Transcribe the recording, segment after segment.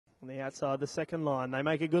On the outside, the second line. They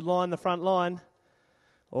make a good line, the front line.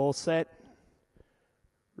 All set.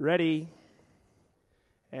 Ready.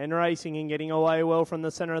 And racing and getting away well from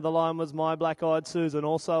the centre of the line was My Black Eyed Susan.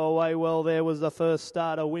 Also away well there was the first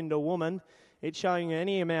starter, Winder Woman. It's showing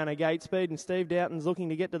any amount of gate speed, and Steve Doughton's looking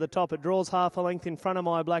to get to the top. It draws half a length in front of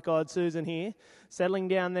My Black Eyed Susan here. Settling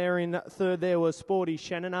down there in third there was Sporty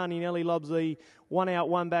Shannon. Arnie Nelly lobs the one out,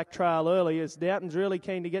 one back trail early as Doughton's really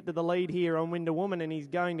keen to get to the lead here on Winder Woman, and he's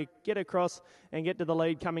going to get across and get to the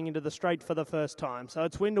lead coming into the straight for the first time. So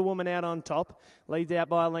it's Winder Woman out on top. Leads out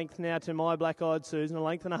by a length now to My Black Eyed Susan. A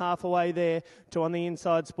length and a half away there to on the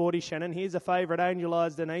inside Sporty Shannon. Here's a favourite,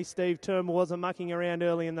 Angelised Denise. Steve Turnbull wasn't mucking around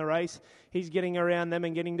early in the race. He's getting around them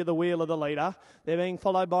and getting to the wheel of the leader. They're being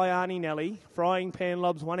followed by Arnie Nelly. Frying Pan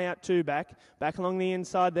lobs one out, two back. Back along the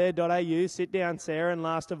inside there, .au, Sit Down Sarah, and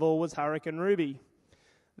last of all was Hurricane Ruby.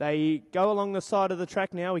 They go along the side of the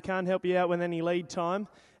track now. We can't help you out with any lead time.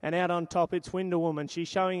 And out on top, it's Winder Woman. She's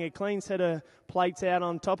showing a clean set of plates out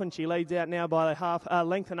on top, and she leads out now by a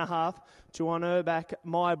length and a half to on her back,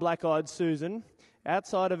 My Black Eyed Susan.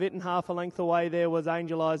 Outside of it and half a length away there was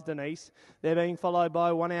Angelised Denise. They're being followed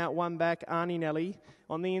by one out, one back, Arnie Nelly.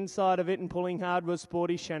 On the inside of it and pulling hard was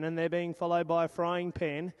Sporty Shannon. They're being followed by Frying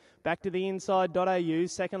Pan. Back to the inside, .au,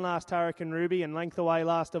 second last Hurricane Ruby, and length away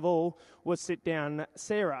last of all was Sit Down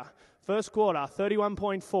Sarah. First quarter,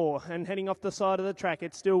 31.4, and heading off the side of the track,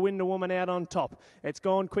 it's still Winder Woman out on top. It's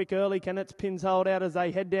gone quick early. Can its pins hold out as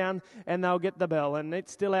they head down, and they'll get the bell. And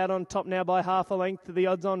it's still out on top now by half a length to the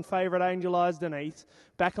odds-on favourite, Angelised Denise.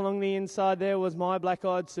 Back along the inside there was My Black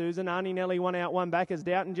Eyed Susan. Arnie Nelly one out, one back as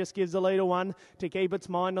Doughton just gives the leader one to keep its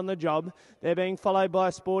mind on the job. They're being followed by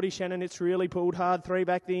Sporty Shannon. It's really pulled hard, three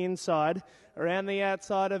back the inside. Around the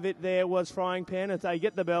outside of it there was Frying Pan as they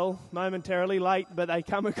get the bell momentarily late, but they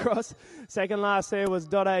come across. Second last there was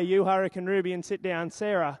 .au, Hurricane Ruby, and Sit Down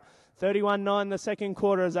Sarah. 31-9 the second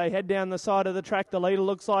quarter as they head down the side of the track. The leader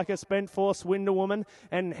looks like a spent force, Winder Woman,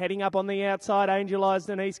 and heading up on the outside, Angelised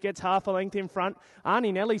Denise gets half a length in front.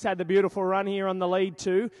 Arnie Nelly's had the beautiful run here on the lead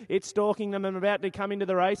too. It's stalking them and about to come into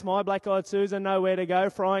the race. My Black Eyed Susan nowhere to go.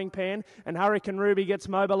 Frying Pan and Hurricane Ruby gets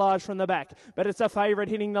mobilised from the back, but it's a favourite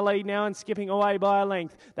hitting the lead now and skipping away by a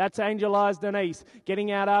length. That's Angelised Denise. Getting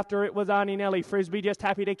out after it was Arnie Nelly. Frisbee just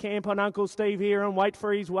happy to camp on Uncle Steve here and wait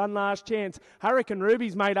for his one last chance. Hurricane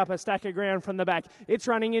Ruby's made up a stack of ground from the back. It's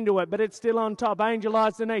running into it, but it's still on top.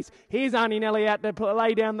 Angelised Denise. Here's Arnie Nelly out to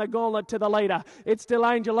lay down the gauntlet to the leader. It's still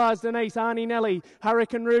Angelised Denise. Arnie Nelly.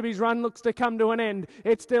 Hurricane Ruby's run looks to come to an end.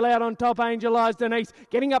 It's still out on top. Angelised Denise.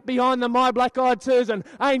 Getting up behind the My Black Eyed Susan.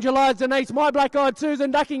 Angelised Denise. My Black Eyed Susan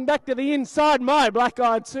ducking back to the inside. My Black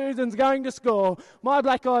Eyed Susan's going to score. My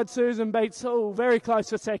Black Eyed Susan beats very close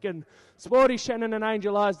for second. Sporty Shannon and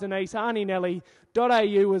Angelised Denise. Arnie Nelly.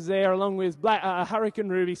 .au was there along with Hurricane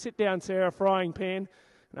Ruby, Sit Down Sarah, Frying Pan.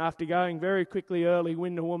 And after going very quickly early,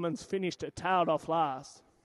 Winder Woman's finished tailed off last.